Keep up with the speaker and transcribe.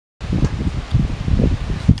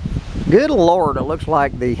Good Lord, it looks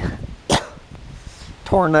like the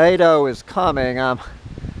tornado is coming.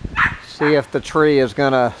 See if the tree is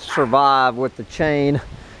gonna survive with the chain.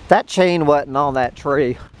 If that chain wasn't on that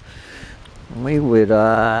tree, we would,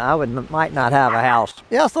 might not have a house.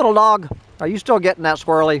 Yes, little dog, are you still getting that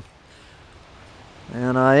squirrely?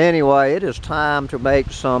 And anyway, it is time to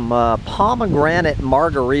make some pomegranate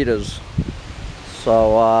margaritas.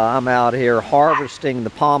 So I'm out here harvesting the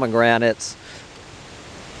pomegranates.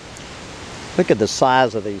 Look at the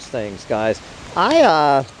size of these things, guys.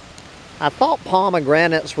 I thought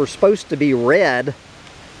pomegranates were supposed to be red,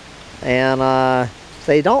 and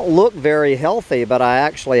they don't look very healthy, but I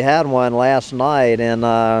actually had one last night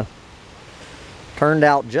and turned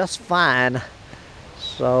out just fine.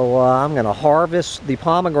 So I'm gonna harvest the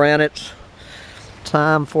pomegranates.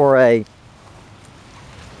 Time for a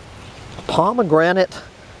pomegranate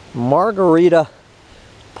margarita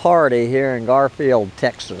party here in Garfield,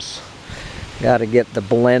 Texas. Got to get the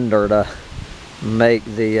blender to make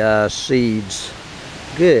the seeds.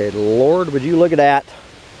 Good Lord, would you look at that?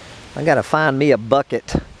 I got to find me a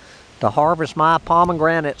bucket to harvest my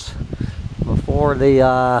pomegranates before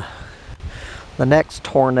the next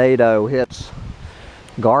tornado hits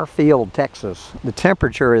Garfield, Texas. The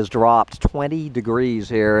temperature has dropped 20 degrees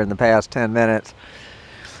here in the past 10 minutes.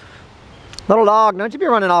 Little dog, don't you be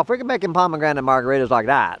running off. We can make pomegranate margaritas like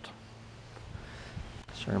that.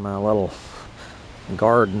 Sure, my little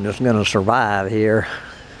garden is going to survive here.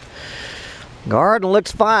 Garden looks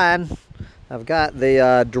fine. I've got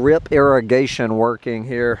the drip irrigation working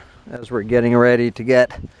here as we're getting ready to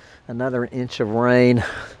get another inch of rain.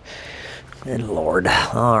 Good Lord.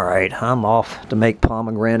 All right, I'm off to make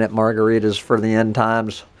pomegranate margaritas for the end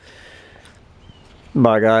times.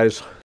 Bye, guys.